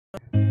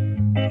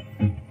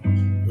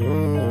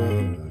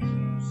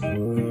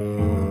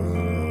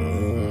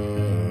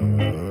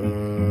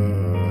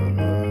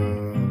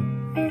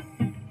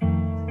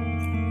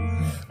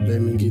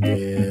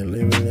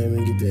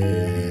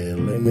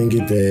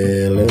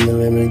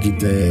let me get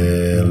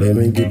that. Let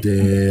me get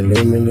that.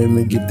 Let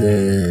me get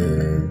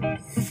that.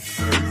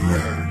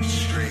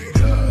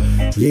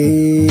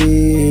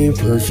 Yeah,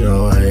 put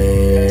your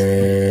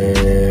hand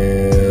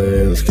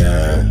in the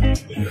sky.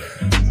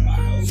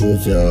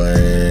 Put your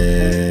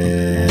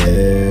hand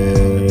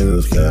in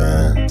the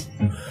sky.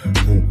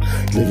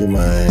 Look at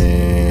my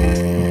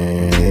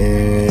hand,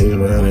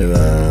 running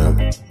up.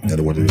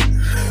 That's what it is.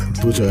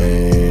 Put your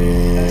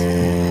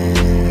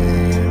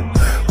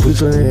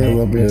hand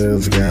up in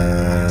the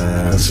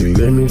sky. See,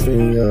 let me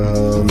feel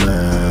your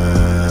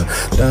mind.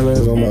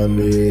 Diamonds on my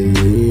neck,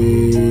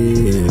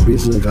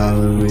 bitches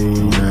calling me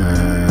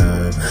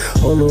now.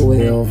 On the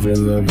way, I'm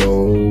finna go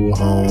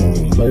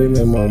home.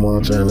 Baby,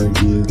 mama tryna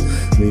get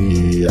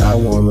me. I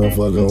wanna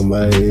fuck on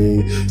my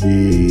head.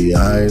 Yeah,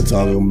 I ain't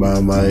talking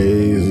about my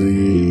age.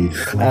 Yeah.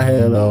 I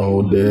had a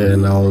whole day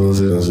and I was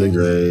in 6th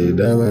grade.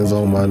 Diamonds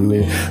on my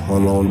neck,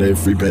 on that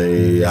free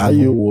pay. How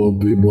you a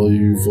people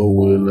you fuck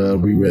with a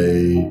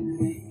prepaid?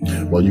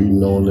 Well, you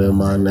know that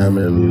my name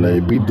is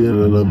late. Beat it a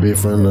little bit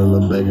front of the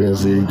back and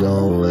see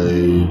gon'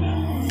 lay.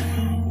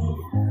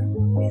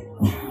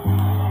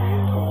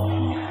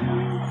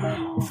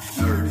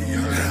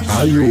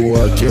 How you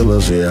a killer,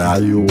 shit, how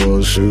you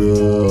a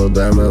shooter?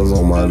 Diamonds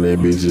on my neck,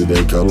 bitches,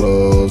 they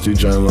colors. She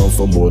tryna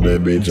football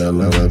that bitch, I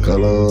know her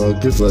color.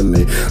 Kiss her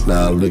neck,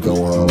 now lick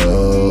on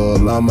her.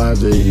 I might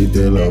just eat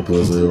that little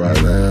pussy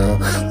right now.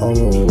 On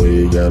the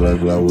way, got a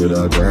glow with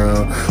her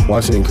crown.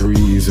 Watching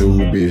Creed, who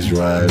bitch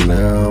right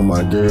now.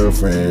 My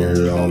girlfriend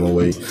here on the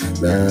way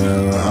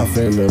down. I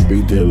finna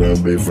beat that little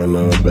bitch from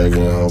the back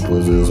and her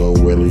pussy so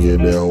well, get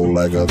that hoe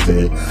like a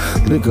tick.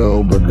 Lick her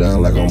over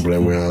down like I'm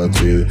playing with her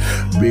teeth.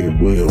 Big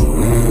boy.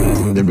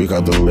 They be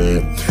got the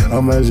leg. I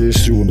might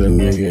just shoot a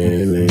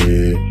nigga in the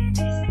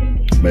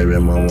head. Baby,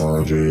 my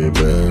mom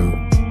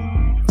drippin'.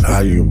 How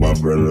you my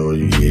brother,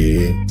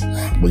 yeah?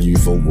 But you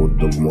fuck with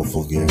the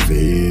motherfucking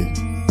fed.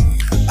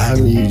 I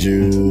need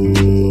you.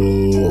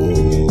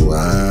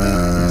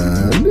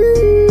 I need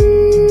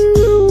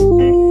you.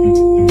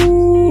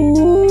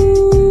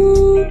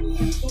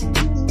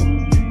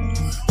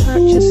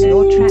 Purchase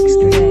your tracks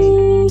today.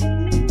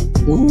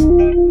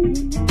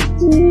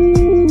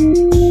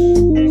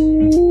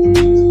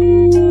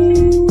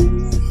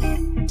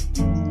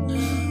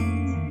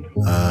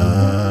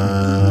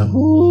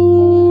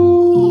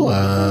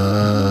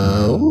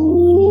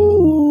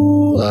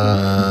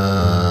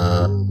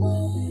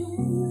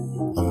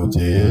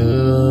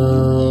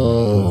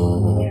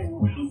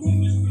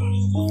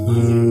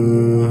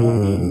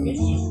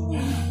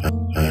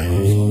 I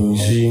ain't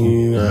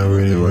seen, I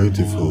really wait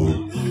the food.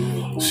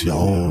 See, I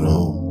don't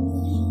know.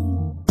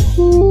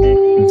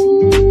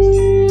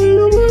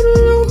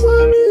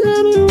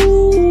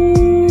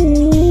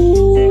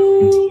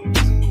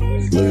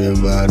 Looking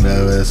back,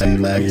 never see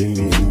liking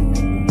me.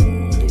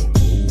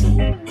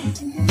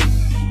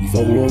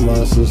 Fuck with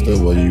my sister,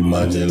 but you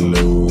might just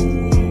lose.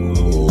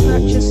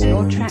 Purchase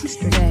your tracks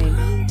today.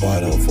 Why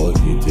the fuck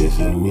you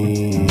dissing me?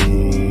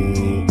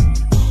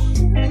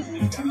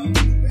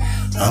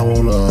 I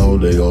wanna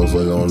hold that go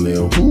suck on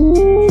them.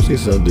 Ooh, she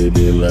sucked that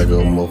dick like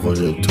a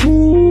motherfucker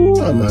too.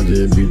 I might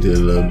just beat that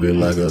little bit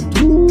like a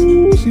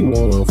two. She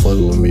wanna fuck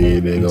with me,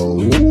 they go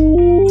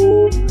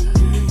ooh.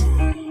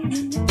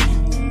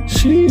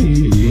 She